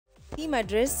Theme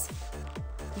address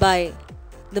by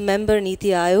the member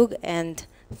NITI Aayog and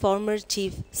former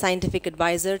Chief Scientific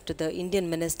Advisor to the Indian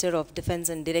Minister of Defense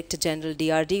and Director General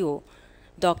DRDO,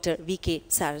 Dr. V.K.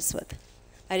 Saraswat.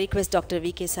 I request Dr.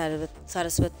 V.K.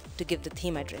 Saraswat to give the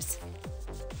theme address.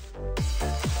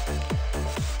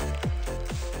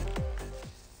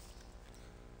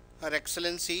 Her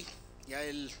Excellency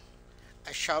Yael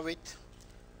Ashawit,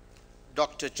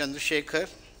 Dr. Chandrasekhar,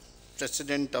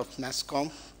 President of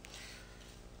NASSCOM,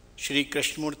 Shri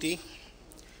Krishnamurthy,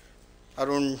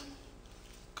 Arun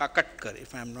Kakatkar,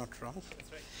 if I am not wrong.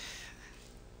 That's right.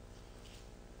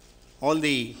 All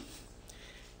the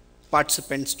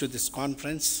participants to this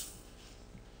conference,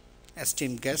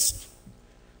 esteemed guests,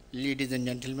 ladies and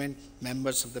gentlemen,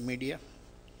 members of the media,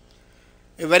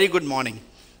 a very good morning.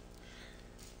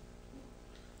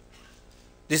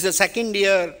 This is the second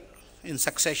year in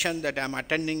succession that I am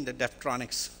attending the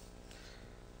Deftronics.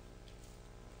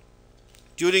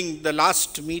 During the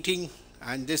last meeting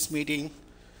and this meeting,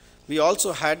 we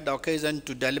also had the occasion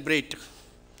to deliberate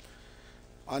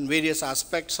on various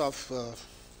aspects of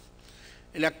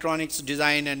electronics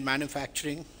design and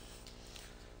manufacturing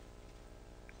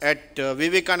at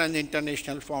Vivekananda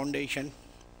International Foundation,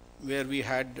 where we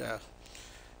had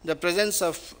the presence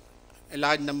of a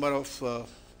large number of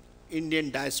Indian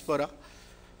diaspora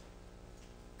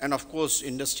and of course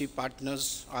industry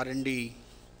partners, R&D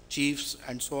chiefs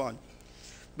and so on.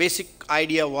 Basic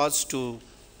idea was to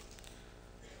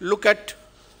look at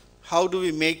how do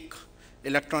we make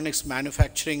electronics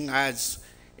manufacturing as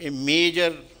a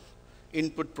major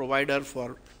input provider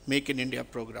for Make in India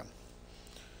program.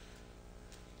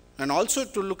 And also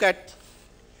to look at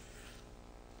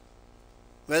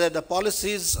whether the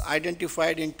policies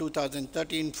identified in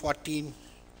 2013-14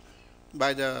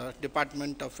 by the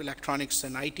Department of Electronics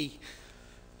and IT,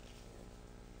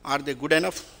 are they good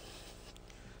enough?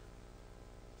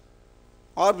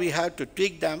 Or we have to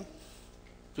tweak them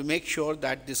to make sure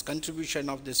that this contribution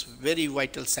of this very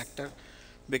vital sector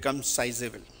becomes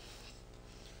sizable.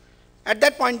 At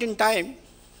that point in time,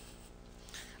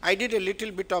 I did a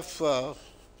little bit of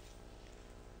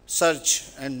search,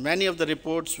 and many of the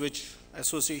reports which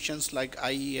associations like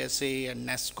IESA and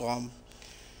NASSCOM,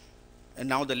 and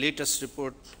now the latest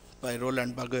report by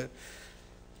Roland Berger,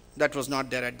 that was not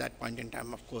there at that point in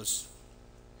time, of course,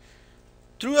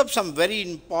 threw up some very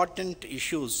important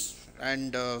issues,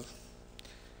 and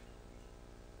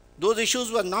those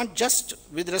issues were not just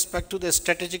with respect to the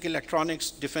strategic electronics,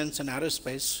 defense and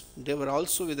aerospace, they were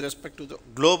also with respect to the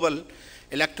global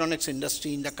electronics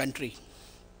industry in the country.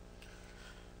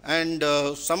 And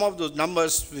some of those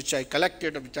numbers which I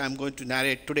collected, which I am going to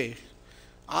narrate today,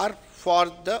 are for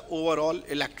the overall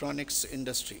electronics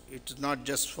industry. It is not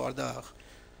just for the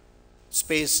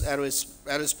space,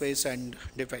 aerospace and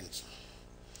defense.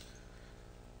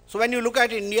 So when you look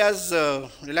at India's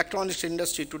electronics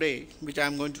industry today, which I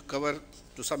am going to cover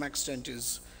to some extent,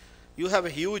 is you have a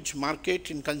huge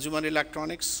market in consumer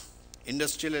electronics,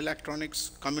 industrial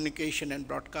electronics, communication and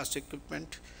broadcast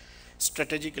equipment,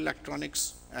 strategic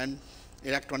electronics and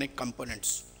electronic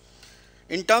components.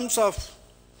 In terms of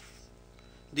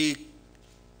the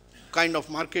kind of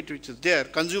market which is there,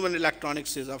 consumer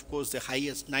electronics is of course the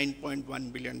highest,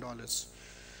 $9.1 billion.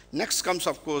 Next comes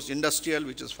of course industrial,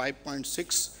 which is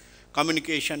 5.6,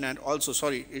 communication and also,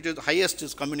 sorry, it is the highest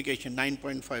is communication,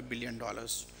 $9.5 billion.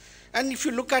 And if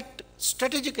you look at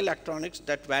strategic electronics,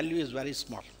 that value is very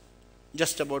small,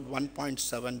 just about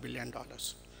 $1.7 billion.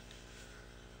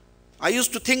 I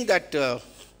used to think that this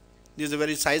is a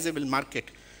very sizable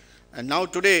market, and now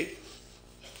today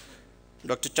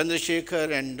Dr.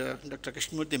 Chandrasekhar and Dr.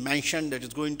 Krishnamurthy mentioned that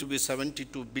it's going to be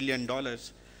 $72 billion.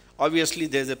 Obviously,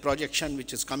 there's a projection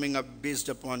which is coming up based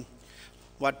upon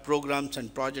what programs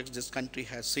and projects this country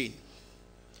has seen.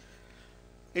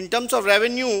 In terms of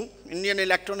revenue, Indian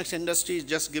electronics industry is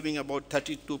just giving about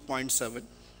 32.7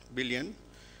 billion,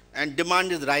 and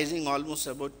demand is rising almost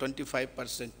about 25%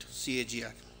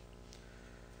 CAGR.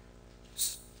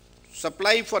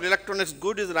 Supply for electronics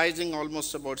good is rising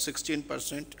almost about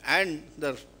 16%, and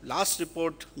the last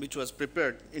report which was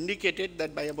prepared indicated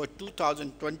that by about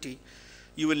 2020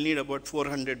 you will need about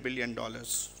 $400 billion.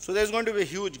 So there's going to be a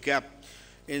huge gap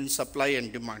in supply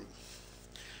and demand.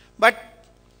 But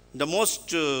the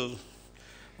most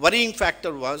worrying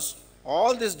factor was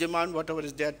all this demand, whatever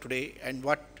is there today, and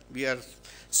what we are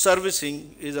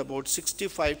servicing is about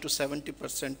 65 to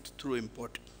 70% through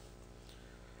import.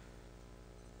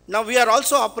 Now, we are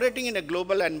also operating in a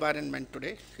global environment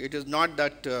today. It is not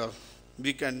that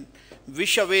we can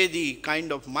wish away the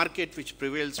kind of market which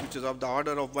prevails, which is of the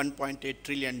order of $1.8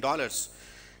 trillion,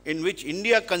 in which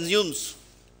India consumes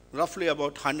roughly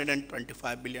about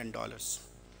 $125 billion.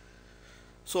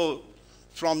 So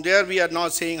from there we are now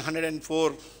saying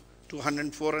 104 to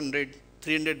 400,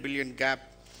 300 billion gap.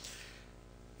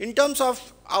 In terms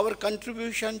of our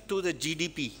contribution to the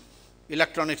GDP,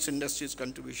 electronics industry's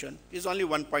contribution is only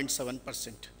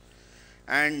 1.7%.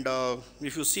 And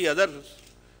if you see other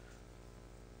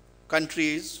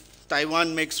countries,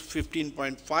 Taiwan makes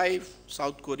 15.5,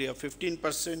 South Korea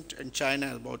 15%, and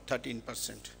China about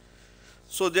 13%.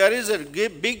 So there is a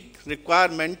big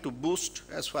requirement to boost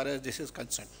as far as this is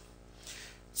concerned.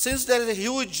 Since there is a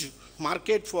huge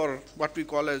market for what we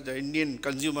call as the Indian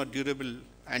consumer durable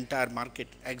entire market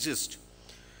exists,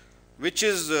 which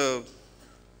is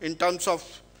in terms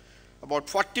of about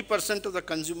 40% of the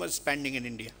consumer spending in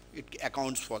India, it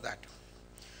accounts for that.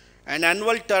 And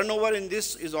annual turnover in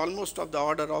this is almost of the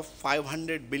order of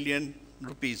 500 billion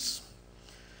rupees.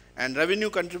 And revenue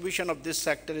contribution of this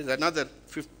sector is another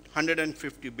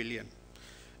 150 billion.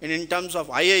 And in terms of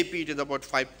IIP, it is about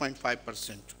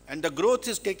 5.5%. And the growth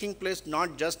is taking place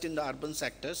not just in the urban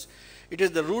sectors, it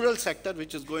is the rural sector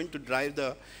which is going to drive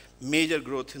the major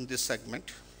growth in this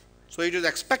segment. So it is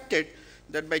expected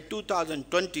that by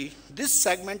 2020, this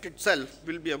segment itself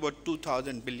will be about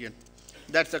 2,000 billion.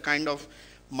 That's the kind of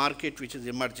market which is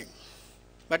emerging.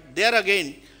 But there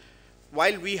again,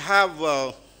 while we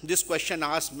have this question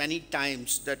asked many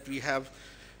times that we have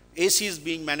ACs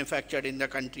being manufactured in the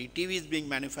country, TVs being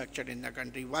manufactured in the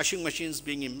country, washing machines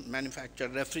being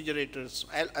manufactured, refrigerators,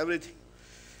 everything.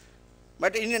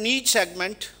 But in each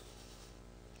segment,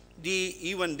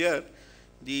 even there,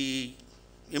 the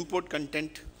import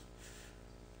content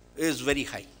is very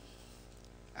high.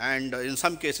 And in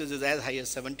some cases is as high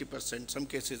as 70%, some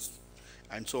cases,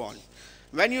 and so on.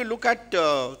 When you look at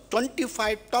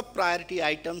 25 top priority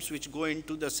items which go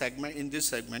into the segment, in this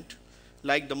segment,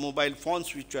 like the mobile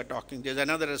phones which we are talking, there's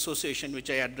another association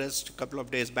which I addressed a couple of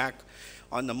days back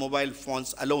on the mobile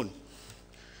phones alone.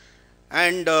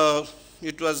 And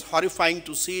it was horrifying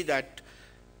to see that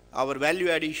our value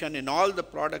addition in all the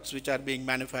products which are being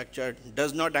manufactured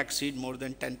does not exceed more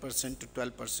than 10% to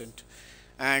 12%.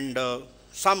 And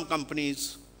some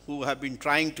companies who have been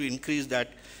trying to increase that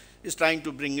is trying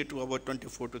to bring it to about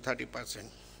 24 to 30%.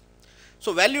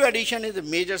 So value addition is a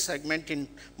major segment in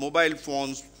mobile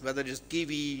phones, whether it's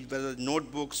TV, whether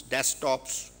notebooks,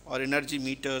 desktops, or energy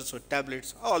meters or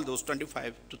tablets, all those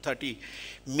 25 to 30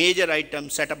 major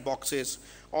items, set-up boxes,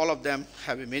 all of them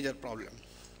have a major problem.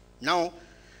 Now,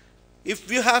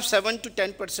 if you have 7 to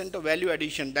 10% of value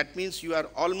addition, that means you are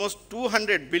almost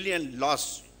 200 billion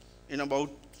loss in about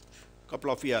a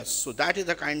couple of years. So that is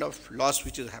the kind of loss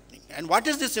which is happening. And what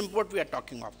is this import we are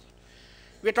talking of?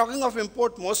 We are talking of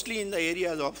import mostly in the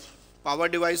areas of power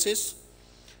devices,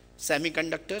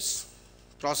 semiconductors,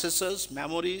 processors,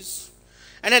 memories,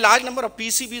 and a large number of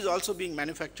PCBs also being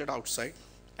manufactured outside,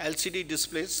 LCD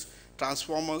displays,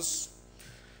 transformers.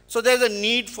 So there is a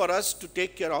need for us to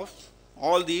take care of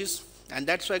all these, and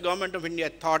that's why Government of India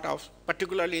thought of,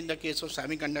 particularly in the case of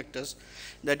semiconductors,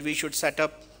 that we should set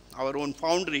up our own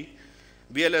foundry,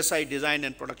 VLSI design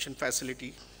and production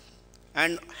facility,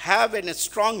 and have a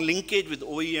strong linkage with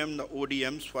OEM, the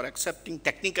ODMs, for accepting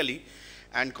technically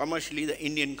and commercially the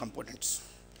Indian components.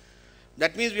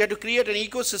 That means we have to create an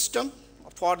ecosystem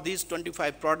for these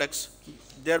 25 products,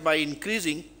 thereby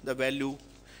increasing the value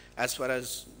as far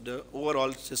as the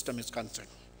overall system is concerned.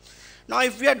 Now,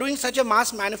 if we are doing such a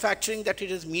mass manufacturing that it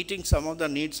is meeting some of the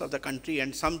needs of the country,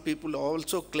 and some people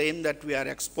also claim that we are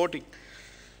exporting,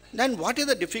 then what is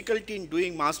the difficulty in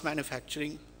doing mass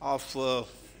manufacturing of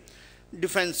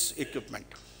defense equipment?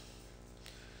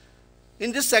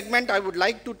 In this segment, I would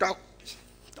like to talk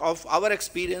of our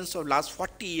experience of last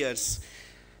 40 years,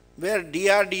 where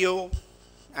DRDO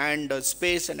and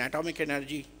space and atomic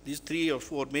energy, these 3 or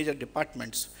 4 major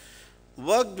departments,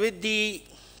 worked with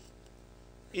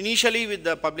initially with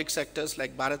the public sectors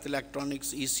like Bharat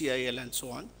Electronics, ECIL, and so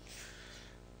on,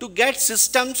 to get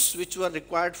systems which were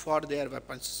required for their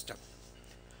weapon system.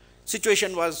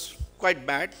 Situation was quite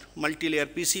bad. Multi-layer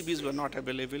PCBs were not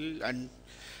available.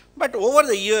 But over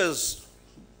the years,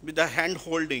 with the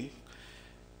hand-holding,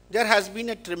 there has been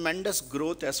a tremendous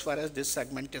growth as far as this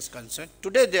segment is concerned.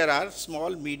 Today, there are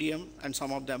small, medium, and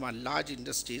some of them are large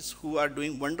industries who are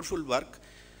doing wonderful work.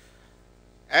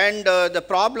 And the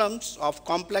problems of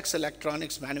complex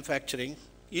electronics manufacturing,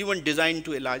 even designed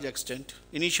to a large extent,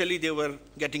 initially they were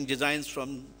getting designs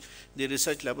from the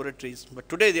research laboratories, but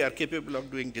today they are capable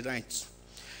of doing designs.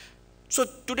 So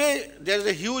today, there is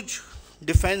a huge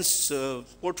defense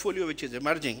portfolio which is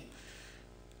emerging,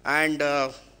 and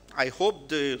I hope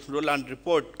the Roland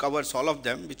report covers all of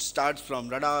them, which starts from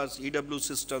radars, EW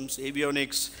systems,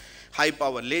 avionics, high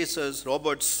power lasers,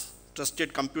 robots,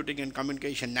 trusted computing and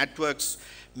communication networks,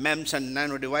 MEMS and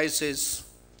nano devices,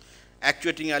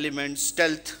 actuating elements,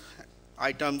 stealth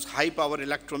items, high power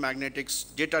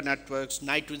electromagnetics, data networks,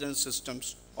 night vision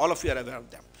systems, all of you are aware of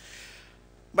them.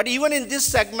 But even in this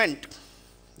segment,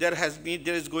 there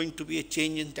is going to be a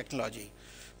change in technology.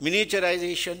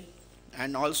 Miniaturization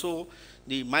and also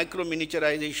the micro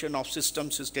miniaturization of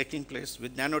systems is taking place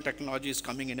with nanotechnology is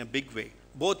coming in a big way,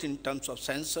 both in terms of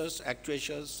sensors,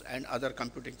 actuators, and other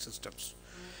computing systems.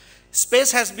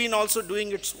 Space has been also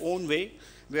doing its own way,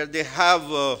 where they have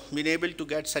been able to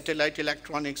get satellite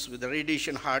electronics with the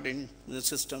radiation hardened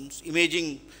systems,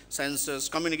 imaging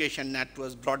sensors, communication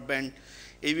networks, broadband,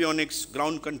 avionics,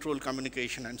 ground control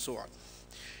communication, and so on.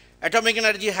 Atomic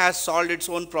energy has solved its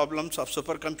own problems of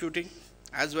supercomputing,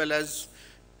 as well as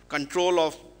control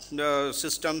of the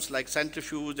systems like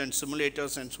centrifuge and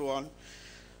simulators and so on.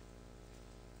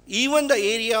 Even the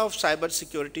area of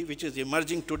cybersecurity, which is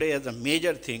emerging today as a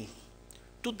major thing,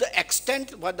 to the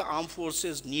extent what the armed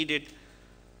forces needed,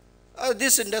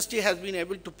 this industry has been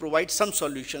able to provide some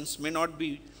solutions, may not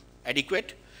be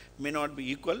adequate, may not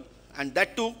be equal, and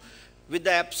that too, with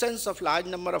the absence of large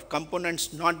number of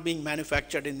components not being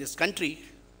manufactured in this country,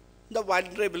 the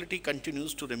vulnerability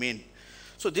continues to remain.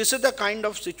 So this is the kind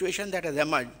of situation that has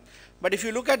emerged. But if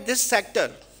you look at this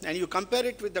sector and you compare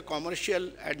it with the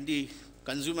commercial and the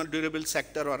consumer durable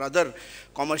sector or other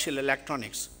commercial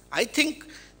electronics, I think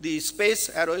the space,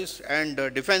 aeros, and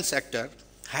defense sector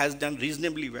has done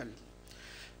reasonably well.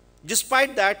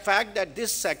 Despite that fact that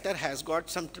this sector has got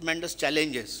some tremendous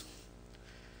challenges.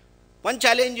 One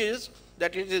challenge is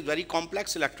that it is very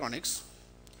complex electronics,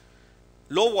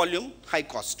 low volume, high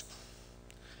cost.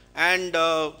 And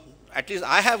at least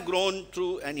I have grown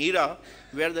through an era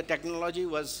where the technology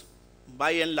was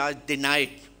by and large denied.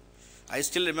 I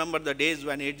still remember the days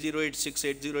when 8086,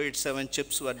 8087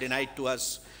 chips were denied to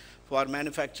us for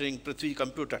manufacturing Prithvi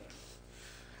computer.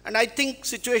 And I think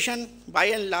situation by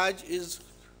and large is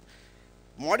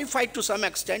modified to some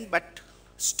extent, but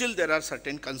still there are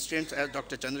certain constraints as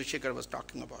Dr. Chandrasekhar was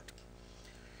talking about.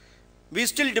 We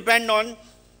still depend on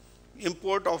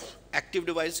import of active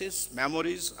devices,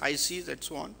 memories, ICs, and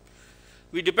so on.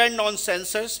 We depend on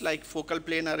sensors like focal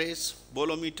plane arrays,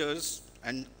 bolometers,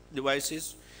 and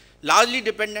devices, largely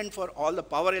dependent for all the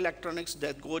power electronics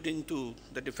that go into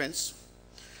the defense.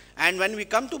 And when we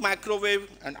come to microwave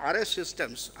and RF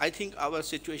systems, I think our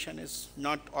situation is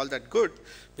not all that good,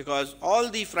 because all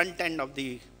the front end of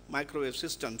the microwave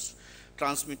systems,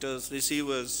 transmitters,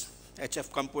 receivers,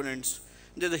 HF components,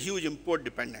 there's a huge import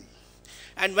dependent.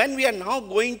 And when we are now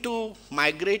going to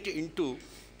migrate into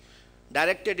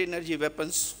directed energy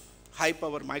weapons, high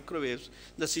power microwaves,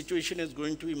 the situation is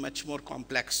going to be much more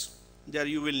complex. There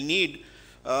you will need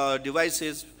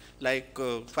devices like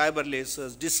fiber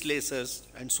lasers, disc lasers,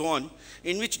 and so on,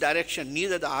 in which direction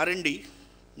neither the R&D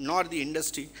nor the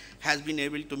industry has been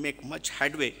able to make much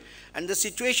headway. And the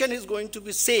situation is going to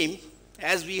be same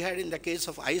as we had in the case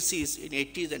of ICs in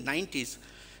 80s and 90s,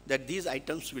 that these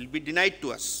items will be denied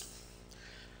to us.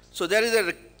 So there is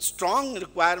a strong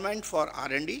requirement for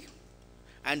R&D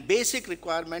and basic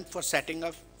requirement for setting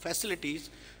up facilities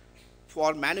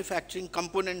for manufacturing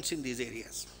components in these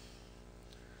areas.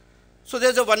 So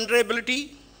there's a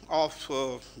vulnerability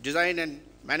of design and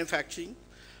manufacturing,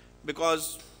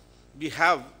 because we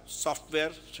have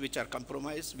softwares which are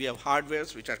compromised, we have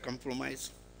hardwares which are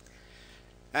compromised.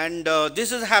 And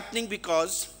this is happening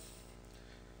because,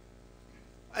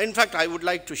 in fact, I would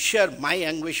like to share my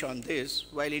anguish on this.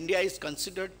 While India is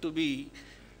considered to be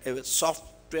a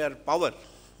software power,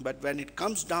 but when it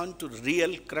comes down to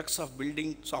real crux of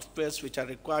building softwares which are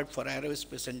required for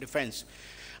aerospace and defense,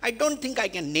 I don't think I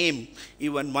can name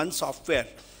even one software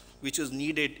which is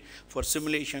needed for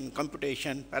simulation,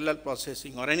 computation, parallel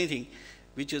processing, or anything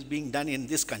which is being done in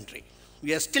this country.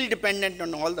 We are still dependent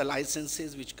on all the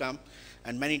licenses which come,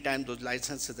 and many times those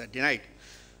licenses are denied.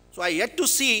 So I yet to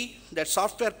see that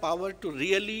software power to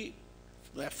really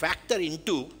factor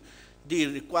into the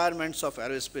requirements of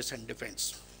aerospace and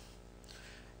defense.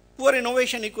 Poor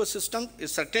innovation ecosystem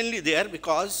is certainly there,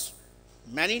 because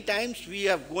many times we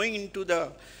are going into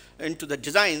the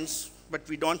designs, but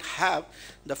we don't have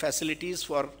the facilities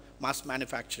for mass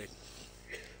manufacturing.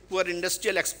 Poor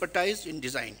industrial expertise in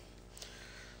design.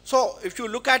 So if you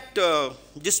look at,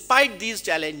 despite these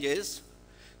challenges,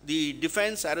 the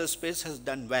defense aerospace has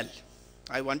done well.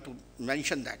 I want to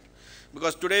mention that,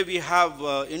 because today we have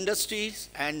industries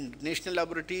and national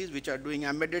laboratories which are doing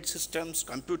embedded systems,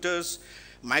 computers,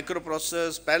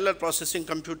 microprocessors, parallel processing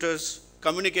computers,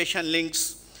 communication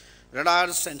links,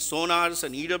 radars and sonars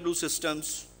and EW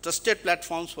systems, trusted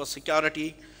platforms for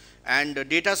security, and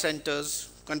data centers,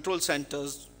 control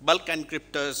centers, bulk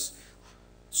encryptors,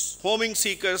 homing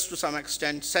seekers to some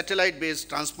extent, satellite-based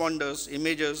transponders,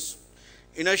 imagers,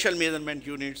 inertial measurement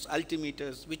units,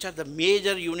 altimeters, which are the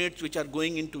major units which are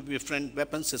going into different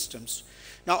weapon systems.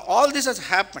 Now, all this has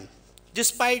happened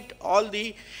despite all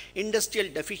the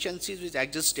industrial deficiencies which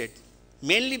existed,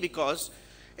 mainly because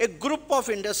a group of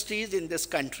industries in this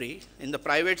country, in the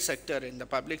private sector, in the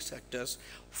public sectors,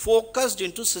 focused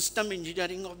into system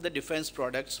engineering of the defense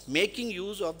products, making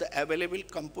use of the available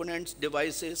components,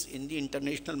 devices in the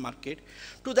international market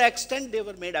to the extent they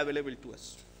were made available to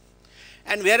us.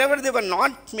 And wherever they were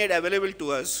not made available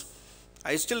to us,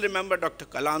 I still remember Dr.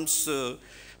 Kalam's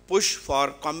push for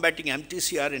combating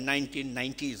MTCR in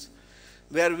 1990s,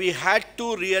 where we had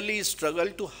to really struggle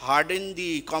to harden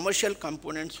the commercial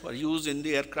components for use in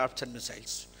the aircrafts and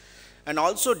missiles. And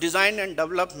also design and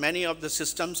develop many of the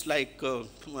systems like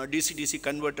DC-DC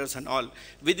converters and all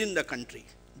within the country.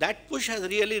 That push has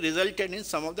really resulted in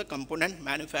some of the component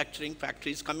manufacturing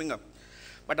factories coming up.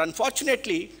 But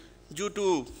unfortunately, due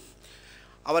to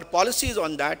our policies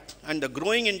on that and the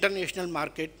growing international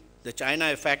market, the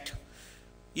China effect,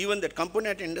 even that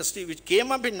component industry which came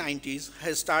up in 90s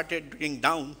has started going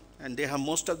down, and they have,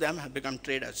 most of them have become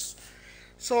traders.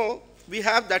 So we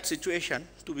have that situation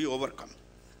to be overcome.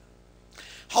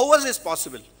 How was this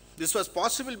possible? This was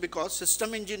possible because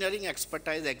system engineering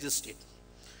expertise existed.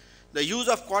 The use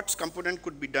of quartz component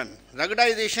could be done.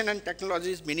 Ruggedization and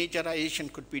technologies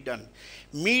miniaturization could be done.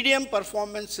 Medium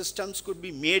performance systems could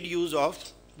be made use of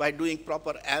by doing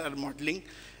proper error modeling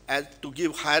to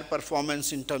give higher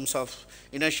performance in terms of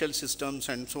inertial systems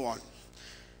and so on.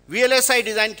 VLSI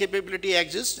design capability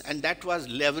exists, and that was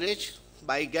leveraged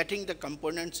by getting the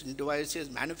components and devices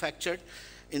manufactured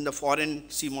in the foreign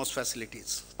CMOS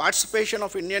facilities. Participation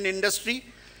of Indian industry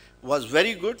was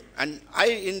very good, and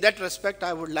in that respect,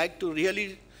 I would like to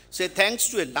really say thanks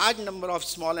to a large number of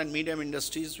small and medium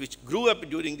industries which grew up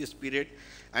during this period,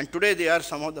 and today they are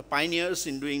some of the pioneers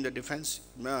in doing the defense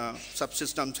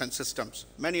subsystems and systems.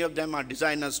 Many of them are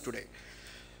designers today.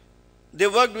 They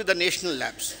worked with the national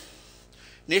labs.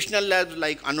 National labs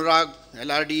like Anurag,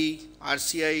 LRD,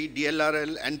 RCI,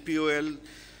 DLRL, NPOL,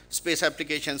 Space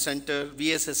Application Center,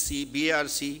 VSSC,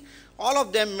 BARC, all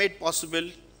of them made possible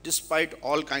despite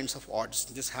all kinds of odds.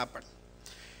 This happened.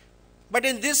 But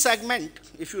in this segment,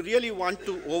 if you really want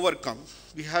to overcome,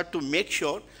 we have to make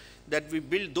sure that we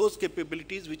build those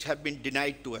capabilities which have been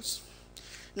denied to us.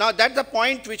 Now, that's the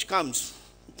point which comes.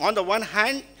 On the one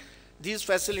hand, these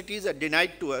facilities are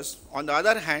denied to us. On the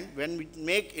other hand, when we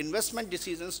make investment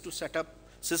decisions to set up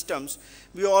systems,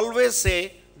 we always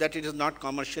say that it is not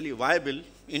commercially viable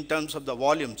in terms of the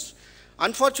volumes.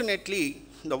 Unfortunately,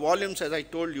 the volumes, as I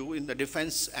told you, in the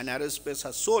defense and aerospace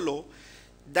are so low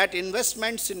that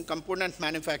investments in component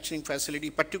manufacturing facility,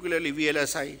 particularly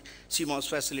VLSI, CMOS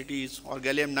facilities, or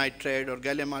gallium nitride, or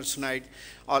gallium arsenide,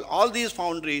 all these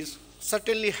foundries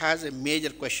certainly has a major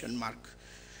question mark.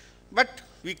 But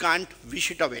we can't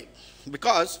wish it away,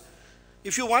 because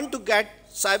if you want to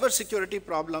get cyber security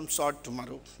problems solved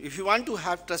tomorrow, if you want to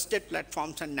have trusted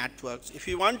platforms and networks, if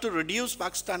you want to reduce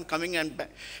Pakistan coming and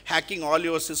hacking all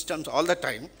your systems all the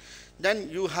time, then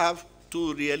you have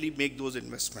to really make those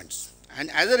investments. And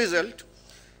as a result,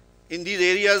 in these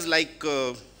areas like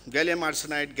gallium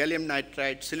arsenide, gallium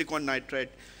nitride, silicon nitride,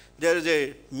 there is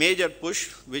a major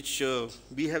push which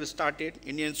we have started.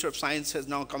 Indian Institute of Science has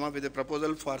now come up with a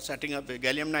proposal for setting up a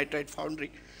gallium nitride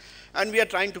foundry. And we are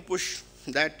trying to push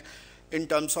that in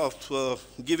terms of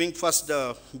giving first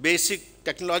the basic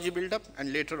technology buildup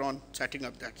and later on setting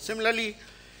up that. Similarly,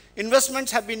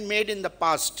 investments have been made in the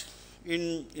past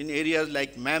in areas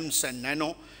like MEMS and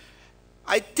nano.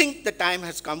 I think the time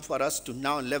has come for us to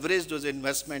now leverage those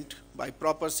investments by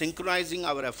proper synchronizing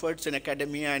our efforts in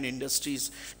academia and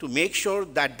industries to make sure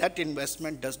that that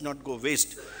investment does not go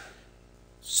waste.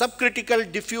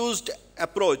 Subcritical diffused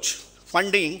approach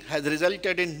funding has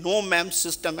resulted in no MEMS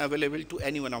system available to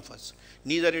any one of us,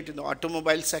 neither it in the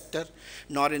automobile sector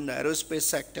nor in the aerospace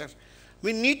sector.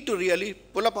 We need to really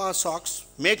pull up our socks,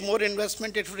 make more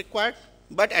investment if required,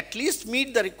 but at least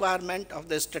meet the requirement of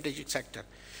the strategic sector.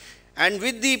 And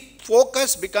with the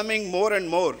focus becoming more and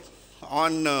more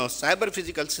on cyber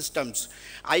physical systems,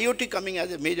 IoT coming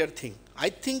as a major thing, I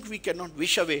think we cannot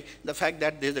wish away the fact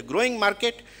that there is a growing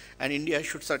market and India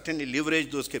should certainly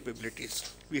leverage those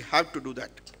capabilities. We have to do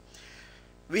that.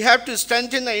 We have to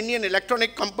strengthen the Indian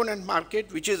electronic component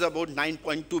market, which is about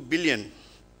 9.2 billion.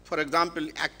 For example,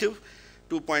 active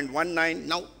 2.19.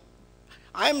 Now,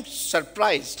 I am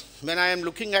surprised when I am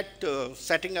looking at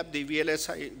setting up the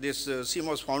VLSI, this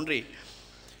CMOS foundry.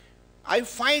 I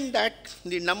find that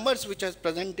the numbers which are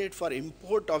presented for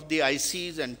import of the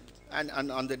ICs and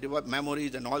on the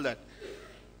memories and all that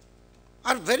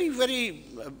are very, very,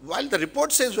 while the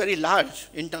report says very large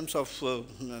in terms of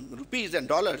rupees and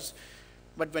dollars,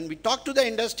 but when we talk to the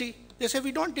industry, they say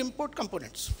we don't import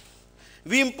components.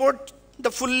 We import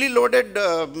the fully loaded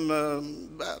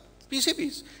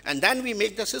PCBs, and then we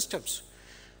make the systems.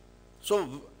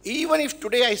 So even if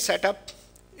today I set up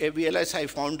a VLSI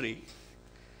foundry,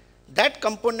 that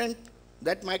component,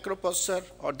 that microprocessor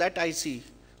or that IC,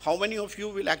 how many of you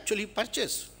will actually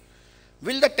purchase?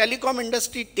 Will the telecom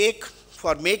industry take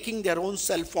for making their own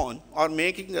cell phone or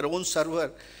making their own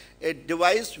server a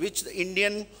device which the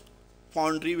Indian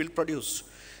foundry will produce?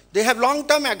 They have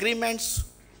long-term agreements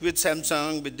with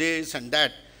Samsung, with this and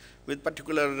that, with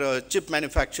particular chip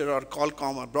manufacturer or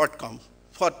Qualcomm or Broadcom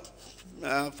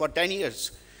for 10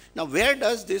 years. Now, where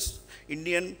does this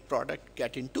Indian product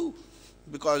get into?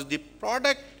 Because the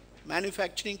product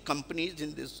manufacturing companies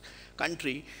in this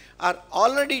country are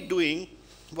already doing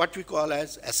what we call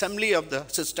as assembly of the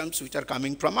systems which are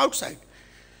coming from outside.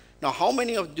 Now, how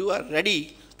many of you are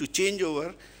ready to change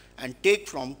over and take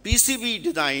from PCB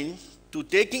design to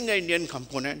taking the Indian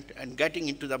component and getting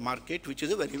into the market, which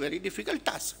is a very, very difficult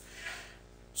task.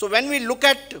 So when we look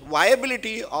at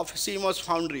viability of CMOS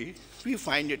foundry, we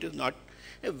find it is not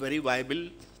a very viable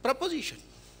proposition.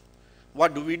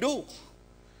 What do we do?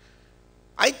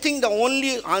 I think the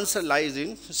only answer lies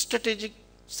in strategic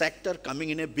sector coming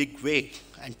in a big way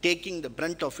and taking the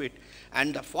brunt of it,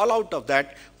 and the fallout of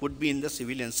that would be in the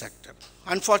civilian sector.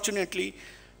 Unfortunately,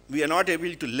 we are not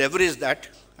able to leverage that,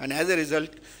 and as a result,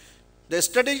 the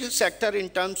strategic sector in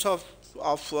terms of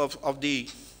the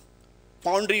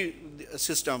foundry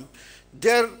system,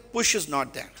 their push is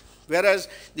not there. Whereas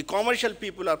the commercial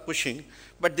people are pushing,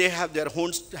 but they have their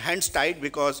hands tied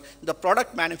because the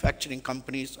product manufacturing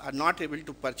companies are not able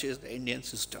to purchase the Indian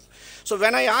system. So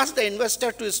when I ask the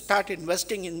investor to start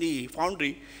investing in the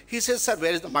foundry, he says, sir,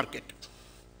 where is the market?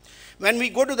 When we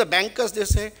go to the bankers, they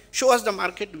say, show us the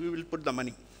market, we will put the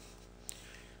money.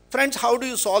 Friends, how do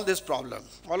you solve this problem?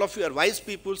 All of you are wise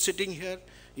people sitting here.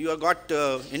 You have got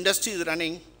industries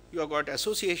running. You have got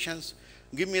associations.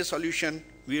 Give me a solution.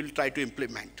 We will try to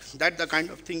implement. That's the kind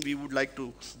of thing we would like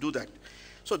to do that.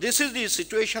 So this is the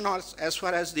situation as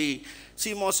far as the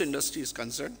CMOS industry is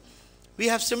concerned. We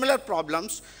have similar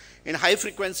problems in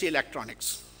high-frequency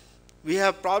electronics. We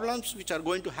have problems which are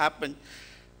going to happen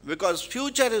because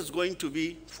future is going to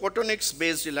be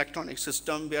photonics-based electronic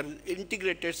system where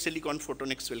integrated silicon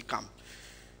photonics will come.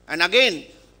 And again,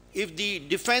 if the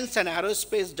defense and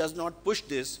aerospace does not push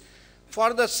this,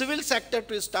 for the civil sector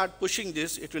to start pushing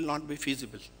this, it will not be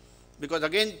feasible. Because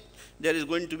again, there is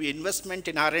going to be investment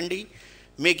in R&D,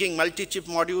 making multi-chip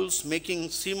modules, making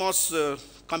CMOS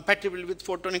compatible with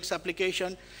photonics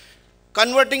application,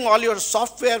 converting all your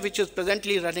software which is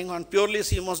presently running on purely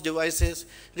CMOS devices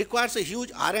requires a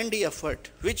huge R&D effort,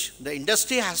 which the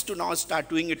industry has to now start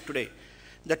doing it today.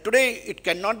 That today it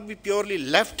cannot be purely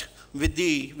left with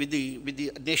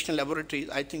the national laboratories.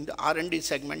 I think the R&D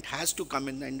segment has to come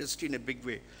in the industry in a big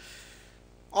way.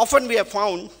 Often we have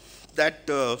found that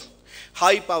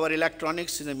high power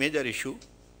electronics is a major issue,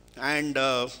 and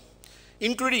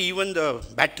including even the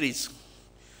batteries.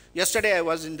 Yesterday I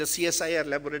was in the CSIR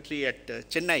laboratory at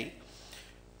Chennai.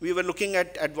 We were looking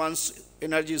at advanced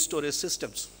energy storage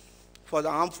systems. For the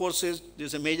armed forces, there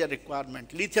is a major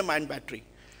requirement, lithium-ion battery.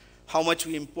 How much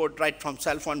we import right from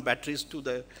cell phone batteries to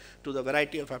the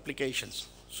variety of applications.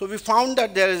 So we found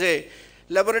that there is a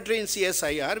laboratory in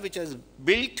CSIR which has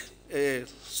built a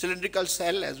cylindrical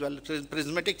cell as well as a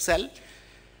prismatic cell.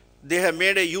 They have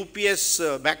made a UPS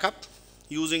backup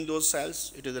using those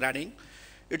cells. It is running.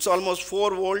 It's almost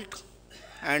 4 volt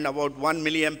and about 1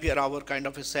 milliampere hour kind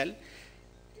of a cell.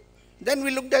 Then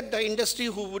we looked at the industry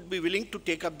who would be willing to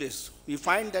take up this. We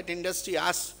find that industry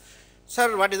asks,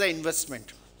 sir, what is the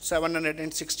investment?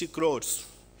 760 crores.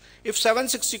 If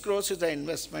 760 crores is the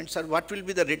investment, sir, what will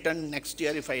be the return next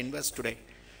year if I invest today?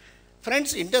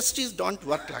 Friends, industries don't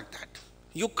work like that.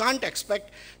 You can't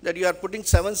expect that you are putting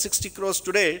 760 crores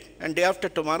today and day after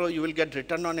tomorrow you will get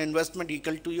return on investment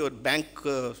equal to your bank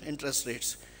interest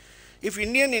rates. If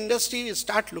Indian industry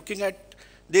start looking at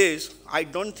this, I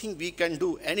don't think we can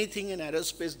do anything in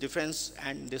aerospace, defense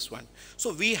and this one.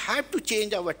 So we have to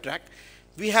change our track.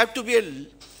 We have to be a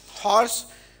horse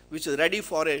which is ready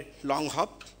for a long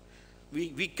hop.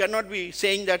 We cannot be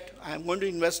saying that I am going to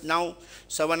invest now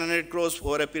 700 crores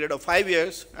for a period of 5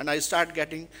 years and I start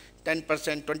getting 10%,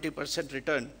 20%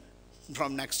 return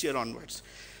from next year onwards.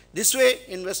 This way,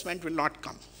 investment will not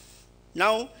come.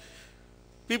 Now,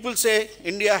 people say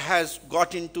India has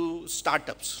got into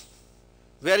startups.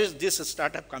 Where is this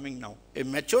startup coming now? A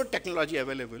mature technology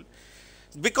available.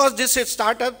 Because this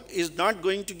startup is not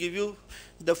going to give you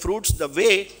the fruits the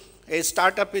way a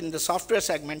startup in the software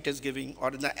segment is giving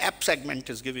or in the app segment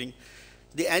is giving,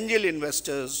 the angel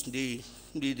investors, the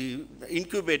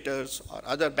incubators or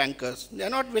other bankers, they are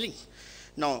not willing.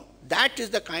 Now, that is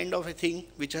the kind of a thing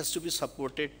which has to be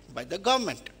supported by the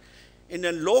government. In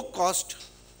a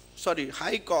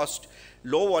high cost,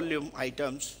 low volume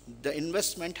items, the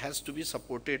investment has to be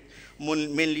supported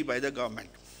mainly by the government.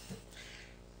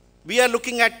 We are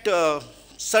looking at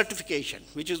certification,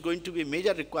 which is going to be a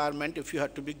major requirement if you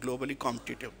have to be globally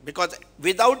competitive. Because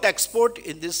without export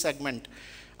in this segment,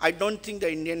 I don't think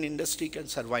the Indian industry can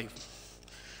survive.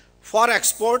 For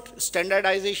export,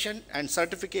 standardization and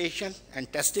certification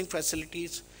and testing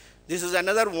facilities, this is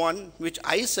another one which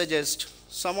I suggest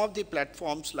some of the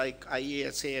platforms like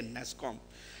IASA and NASSCOM,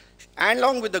 and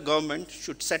along with the government,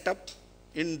 should set up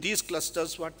in these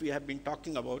clusters what we have been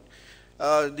talking about,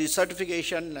 the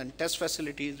certification and test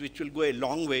facilities, which will go a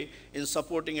long way in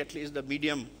supporting at least the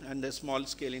medium and the small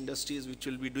scale industries which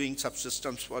will be doing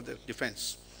subsystems for the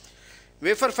defense.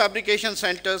 Wafer fabrication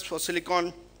centers for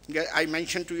silicon, I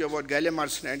mentioned to you about gallium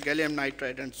arsenide, gallium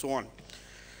nitride, and so on.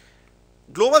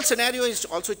 Global scenario is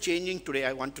also changing today,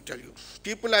 I want to tell you.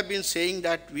 People have been saying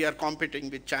that we are competing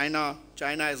with China.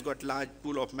 China has got large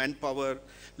pool of manpower,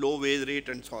 low wage rate,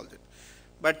 and so on.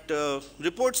 But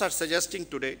reports are suggesting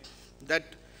today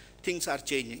that things are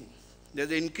changing. There's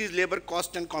an increased labor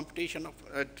cost and competition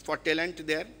for talent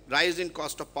there, rise in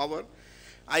cost of power,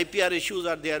 IPR issues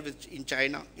are there in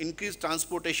China, increased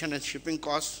transportation and shipping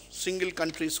costs, single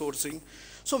country sourcing.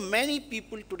 So many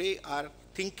people today are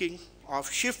thinking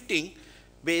of shifting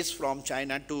base from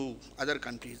China to other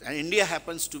countries, and India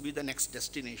happens to be the next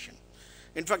destination.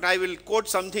 In fact, I will quote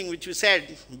something which we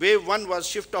said, wave 1 was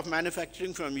shift of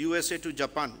manufacturing from USA to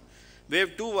Japan.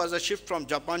 Wave 2 was a shift from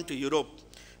Japan to Europe,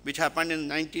 which happened in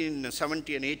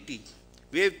 1970 and 80.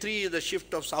 Wave 3 is the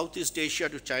shift of Southeast Asia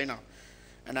to China.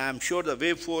 And I am sure the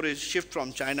wave 4 is shift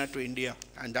from China to India,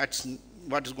 and that's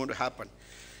what is going to happen.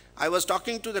 I was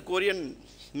talking to the Korean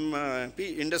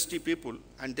industry people,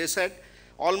 and they said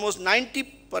almost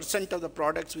 90% of the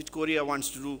products which Korea wants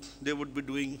to do, they would be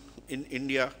doing in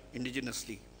India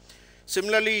indigenously.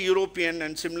 Similarly, European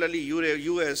and similarly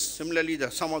US, similarly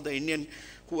some of the Indian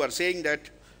who are saying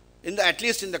that at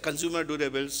least in the consumer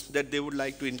durables, that they would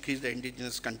like to increase the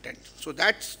indigenous content. So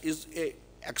that is a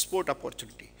export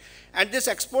opportunity. And this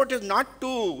export is not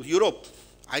to Europe.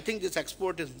 I think this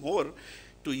export is more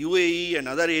to UAE and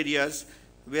other areas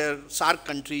where SAARC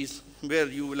countries, where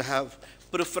you will have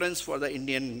preference for the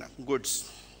Indian goods.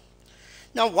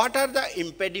 Now, what are the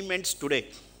impediments today?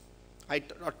 I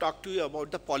talked to you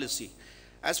about the policy.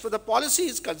 As for the policy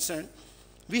is concerned,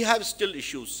 we have still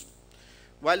issues.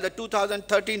 While the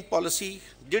 2013 policy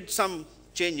did some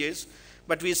changes,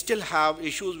 but we still have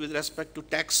issues with respect to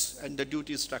tax and the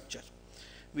duty structure.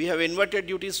 We have inverted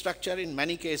duty structure in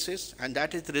many cases, and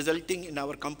that is resulting in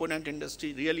our component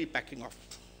industry really packing off.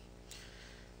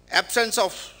 Absence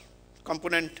of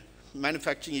component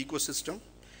manufacturing ecosystem.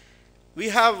 We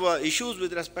have issues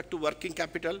with respect to working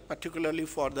capital, particularly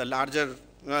for the larger,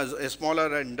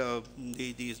 smaller and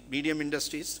these medium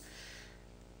industries.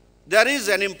 There is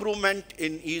an improvement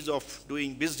in ease of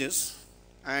doing business,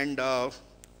 and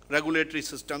regulatory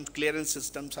systems, clearance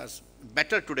systems are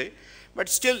better today, but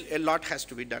still a lot has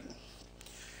to be done.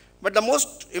 But the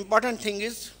most important thing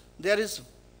is there is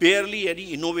barely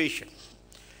any innovation.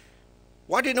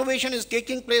 What innovation is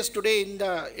taking place today in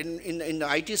the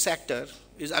IT sector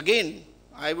is, again,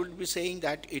 I would be saying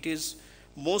that it is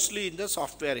mostly in the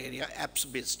software area, apps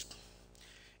based.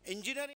 Engineering